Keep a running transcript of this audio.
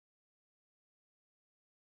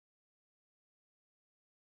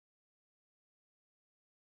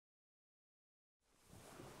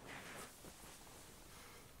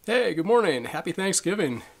Hey, good morning. Happy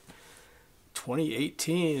Thanksgiving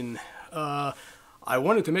 2018. I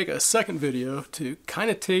wanted to make a second video to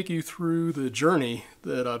kind of take you through the journey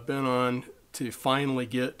that I've been on to finally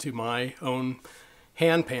get to my own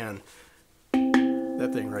hand pan. That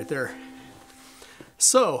thing right there.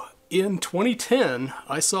 So, in 2010,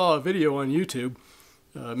 I saw a video on YouTube.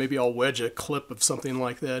 Maybe I'll wedge a clip of something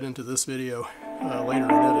like that into this video later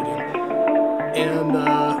in editing. And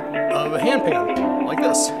of a hand pan like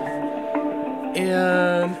this.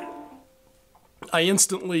 And I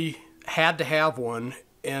instantly had to have one,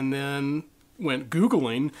 and then went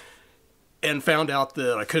Googling and found out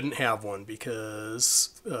that I couldn't have one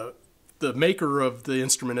because the maker of the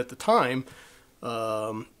instrument at the time,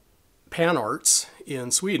 Pan Arts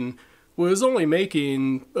in Sweden, was only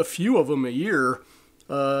making a few of them a year.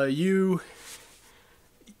 You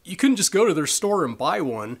couldn't just go to their store and buy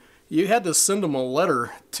one. You had to send them a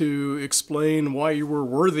letter to explain why you were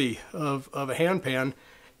worthy of a hand pan,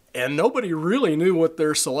 and nobody really knew what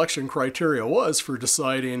their selection criteria was for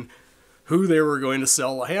deciding who they were going to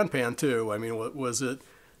sell a hand pan to. I mean, what was it?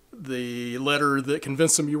 The letter that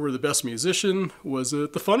convinced them you were the best musician? Was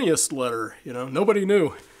it the funniest letter? You know, nobody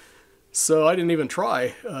knew. So I didn't even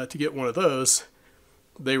try to get one of those.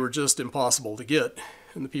 They were just impossible to get,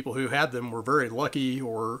 and the people who had them were very lucky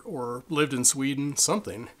or lived in Sweden,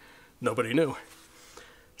 something. Nobody knew.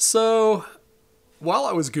 So while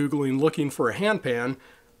I was Googling looking for a hand pan,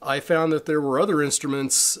 I found that there were other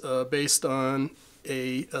instruments based on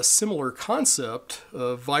a similar concept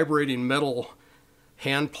of vibrating metal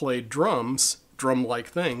hand-played drums, drum-like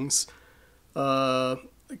things,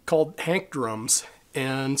 called Hank drums.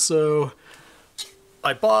 And so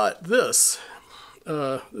I bought this.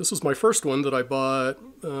 This was my first one that I bought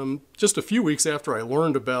just a few weeks after I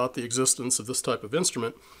learned about the existence of this type of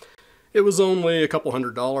instrument. It was only a couple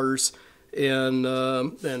 $100, and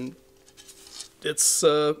it's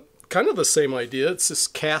kind of the same idea. It's this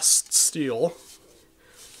cast steel.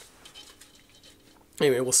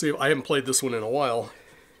 Anyway, we'll see. I haven't played this one in a while.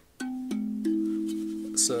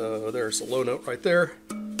 So there's a low note right there.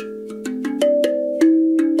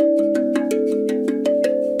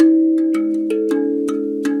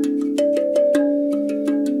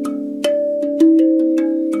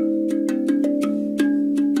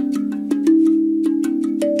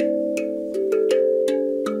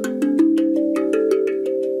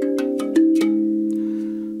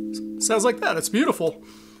 Sounds like that. It's beautiful.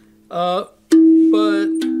 But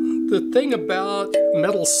the thing about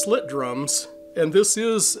metal slit drums, and this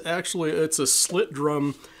is actually, it's a slit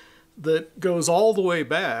drum that goes all the way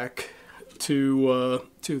back to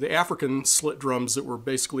the African slit drums that were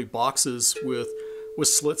basically boxes with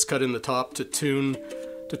slits cut in the top to tune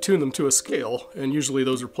them to a scale, and usually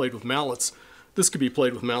those are played with mallets. This could be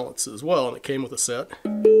played with mallets as well, and it came with a set.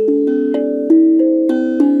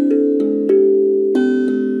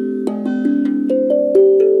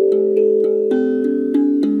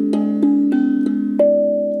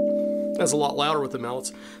 That's a lot louder with the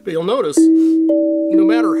mallets, but you'll notice no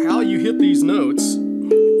matter how you hit these notes,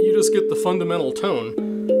 you just get the fundamental tone.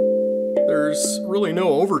 There's really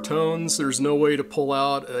no overtones. There's no way to pull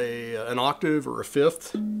out an octave or a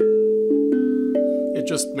fifth. It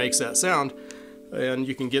just makes that sound, and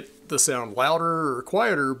you can get the sound louder or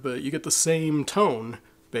quieter, but you get the same tone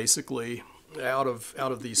basically out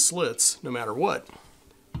of these slits no matter what.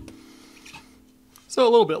 So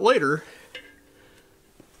a little bit later,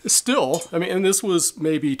 still, I mean, and this was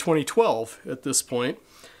maybe 2012 at this point,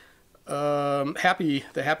 the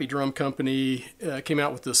Happy Drum Company came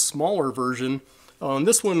out with this smaller version.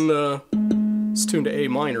 This one is tuned to A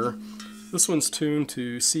minor. This one's tuned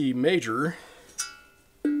to C major.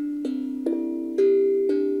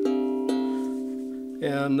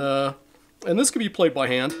 And this could be played by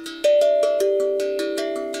hand.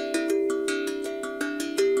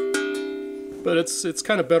 But it's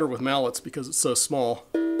kind of better with mallets because it's so small.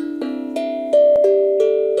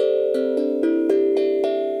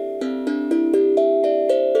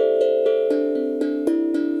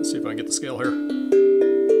 See if I can get the scale here.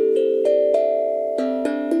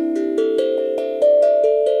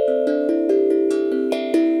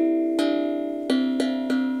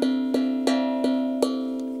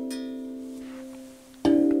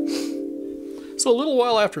 So a little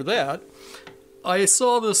while after that, I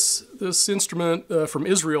saw this instrument from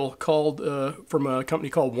Israel called from a company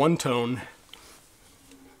called One Tone.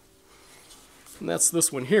 And that's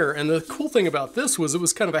this one here. And the cool thing about this was it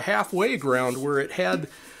was kind of a halfway ground where it had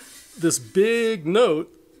this big note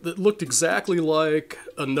that looked exactly like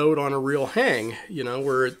a note on a real hang, you know,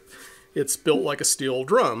 where it's built like a steel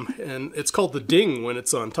drum, and it's called the ding when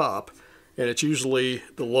it's on top. and it's usually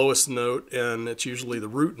the lowest note, and it's usually the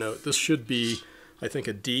root note. This should be, I think,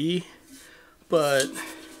 a D, but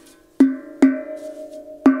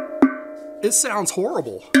it sounds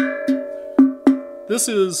horrible. This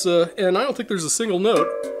is, and I don't think there's a single note.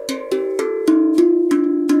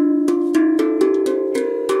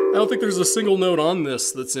 I don't think there's a single note on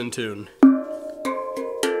this that's in tune.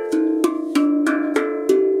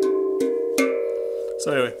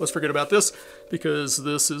 So anyway, let's forget about this, because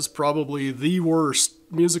this is probably the worst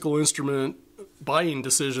musical instrument buying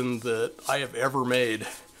decision that I have ever made.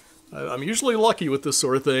 I'm usually lucky with this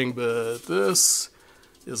sort of thing, but this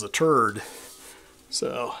is a turd.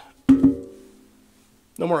 So,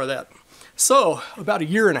 no more of that. So, about 1.5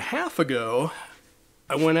 years ago,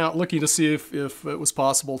 I went out looking to see if it was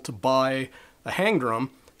possible to buy a hang drum.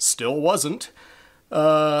 Still wasn't.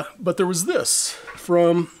 But there was this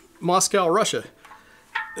from Moscow, Russia.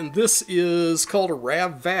 And this is called a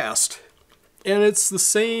Rav Vast. And it's the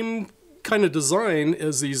same kind of design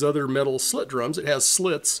as these other metal slit drums. It has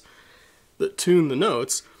slits that tune the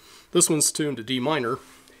notes. This one's tuned to D minor.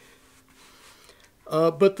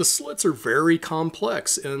 But the slits are very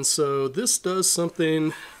complex, and so this does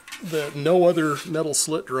something that no other metal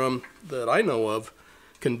slit drum that I know of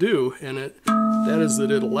can do, and that is that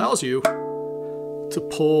it allows you to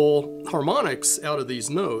pull harmonics out of these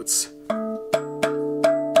notes.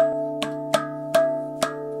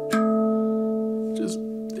 Which is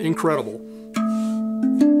incredible.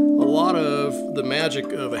 A lot of the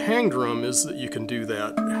magic of a hang drum is that you can do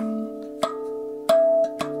that.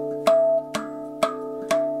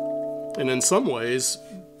 And in some ways,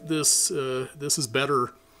 this is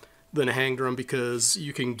better than a hang drum, because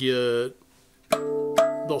you can get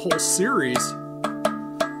the whole series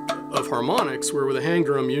of harmonics, where with a hang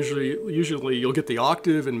drum usually you'll get the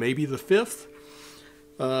octave and maybe the fifth.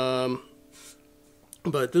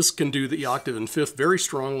 But this can do the octave and fifth very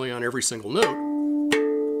strongly on every single note.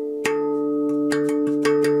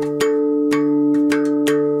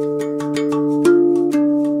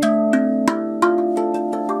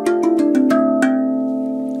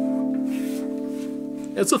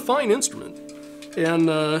 It's a fine instrument, and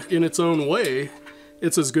in its own way,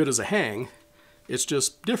 it's as good as a hang. It's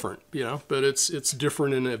just different, you know, but it's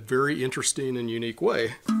different in a very interesting and unique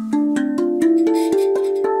way.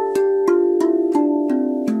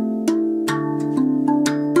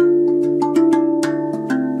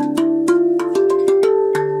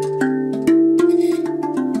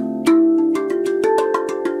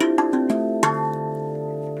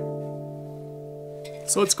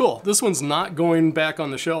 So it's cool. This one's not going back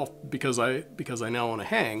on the shelf because I now want to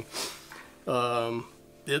hang.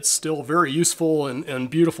 It's still very useful and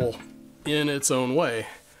beautiful in its own way.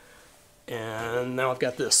 And now I've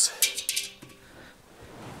got this.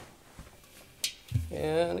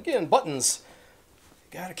 And again, buttons.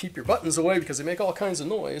 You gotta keep your buttons away because they make all kinds of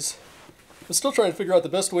noise. I'm still trying to figure out the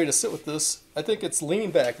best way to sit with this. I think it's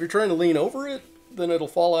lean back. If you're trying to lean over it, then it'll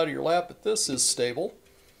fall out of your lap, but this is stable.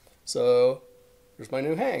 So here's my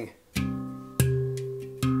new hang.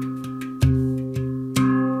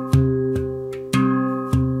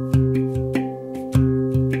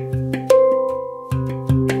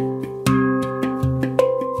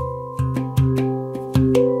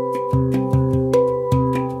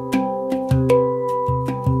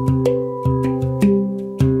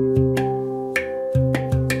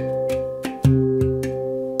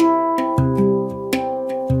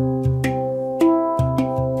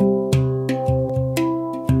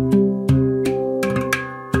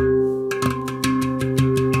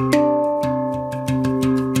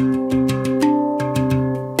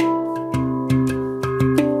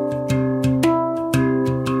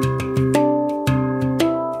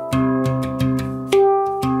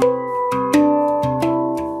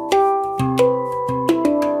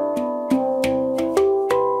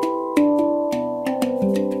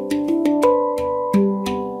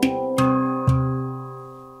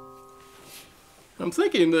 I'm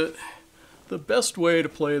thinking that the best way to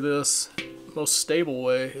play this, most stable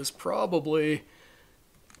way, is probably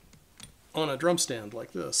on a drum stand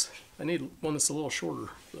like this. I need one that's a little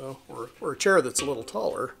shorter, though, or a chair that's a little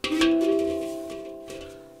taller.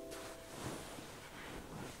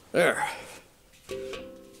 There.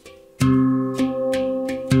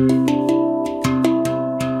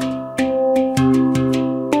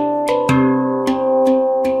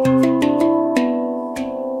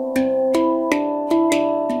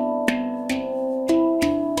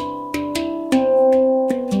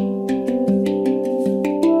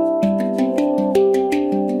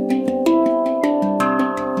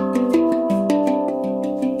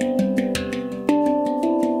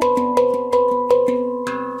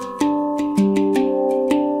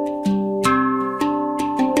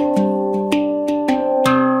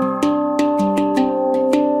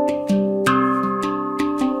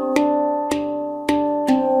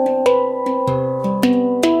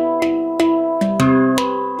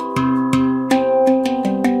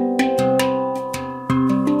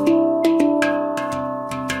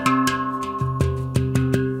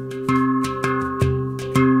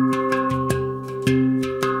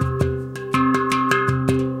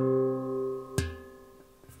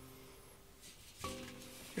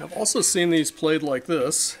 also seen these played like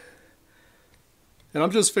this. And I'm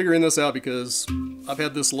just figuring this out because I've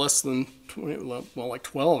had this less than 20, well, like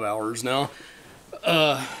 12 hours now.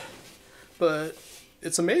 But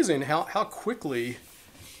it's amazing how quickly,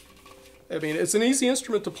 I mean, it's an easy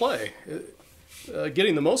instrument to play.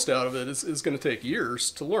 Getting the most out of it is going to take years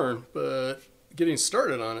to learn, but getting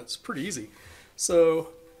started on it's pretty easy.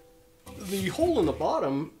 So the hole in the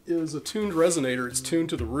bottom is a tuned resonator. It's tuned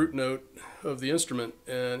to the root note of the instrument,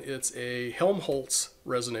 and it's a Helmholtz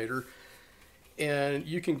resonator. And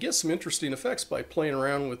you can get some interesting effects by playing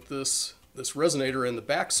around with this resonator and the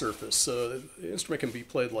back surface. So the instrument can be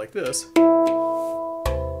played like this.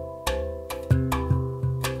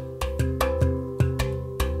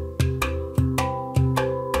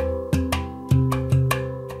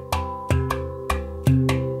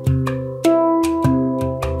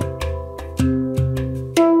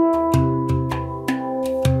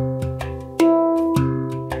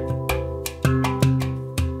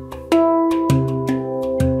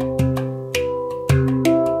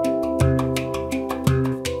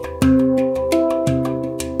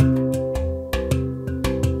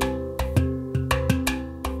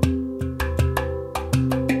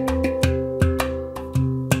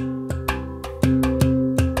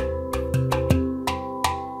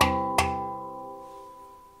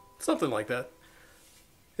 Something like that.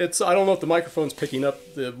 I don't know if the microphone's picking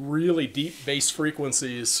up the really deep bass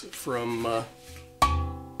frequencies from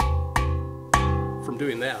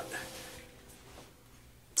doing that.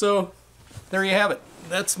 So there you have it.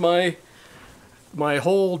 That's my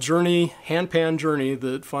whole journey, handpan journey,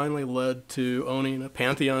 that finally led to owning a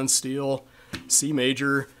Pantheon steel C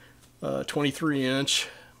major 23-inch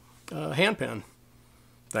handpan.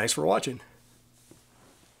 Thanks for watching.